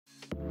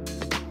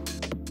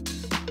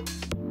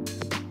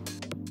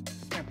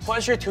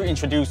Pleasure to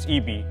introduce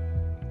ebi,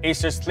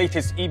 Acer's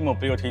latest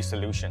e-mobility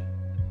solution,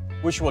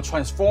 which will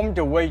transform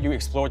the way you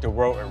explore the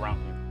world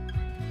around you.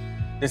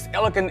 This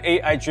elegant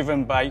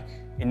AI-driven bike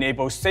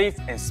enables safe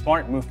and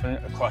smart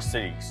movement across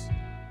cities,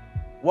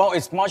 while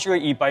its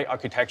modular e-bike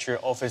architecture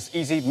offers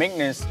easy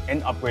maintenance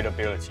and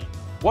upgradability.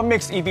 What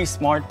makes ebi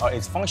smart are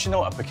its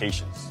functional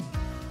applications.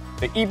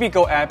 The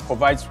ebiiGo app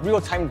provides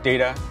real-time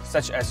data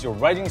such as your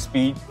riding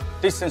speed,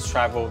 distance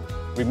traveled,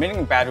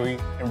 remaining battery,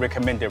 and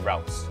recommended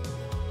routes.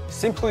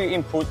 Simply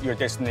input your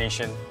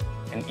destination,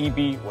 and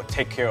ebi will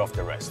take care of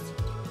the rest.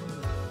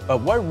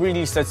 But what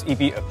really sets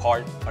ebi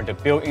apart are the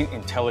built-in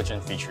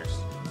intelligent features.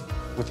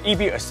 With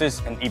ebi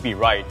Assist and ebi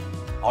Ride,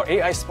 our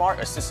AI smart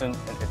assistant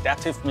and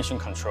adaptive mission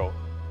control,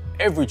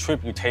 every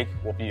trip you take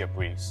will be a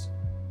breeze.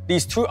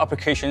 These two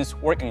applications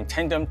work in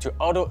tandem to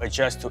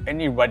auto-adjust to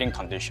any riding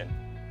condition,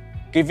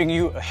 giving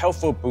you a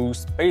helpful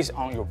boost based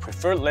on your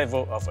preferred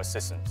level of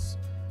assistance,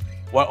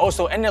 while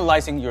also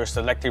analyzing your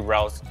selected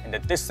routes and the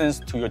distance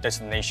to your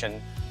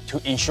destination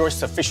to ensure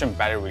sufficient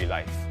battery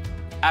life.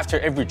 After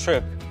every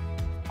trip,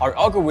 our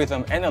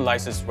algorithm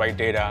analyzes ride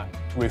data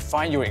to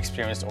refine your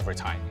experience over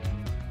time.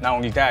 Not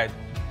only that,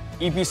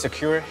 ebi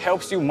Secure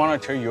helps you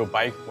monitor your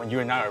bike when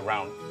you're not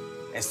around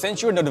and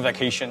sends you a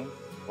notification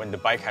when the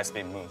bike has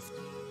been moved.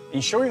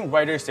 Ensuring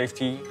rider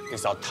safety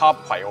is our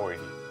top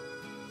priority.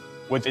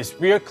 With its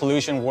rear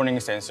collision warning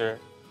sensor,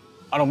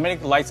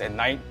 automatic lights at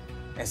night,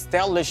 and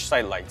stylish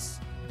side lights,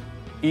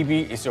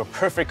 ebi is your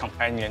perfect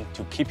companion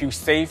to keep you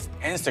safe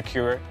and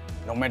secure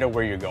no matter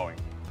where you're going.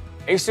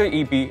 Acer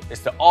ebi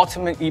is the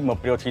ultimate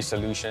e-mobility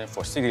solution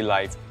for city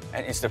life,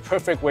 and it's the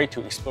perfect way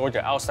to explore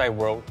the outside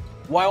world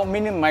while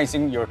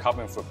minimizing your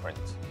carbon footprint.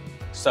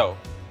 So,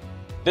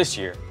 this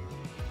year,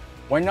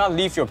 why not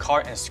leave your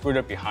car and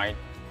scooter behind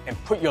and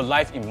put your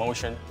life in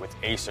motion with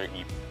Acer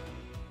ebi?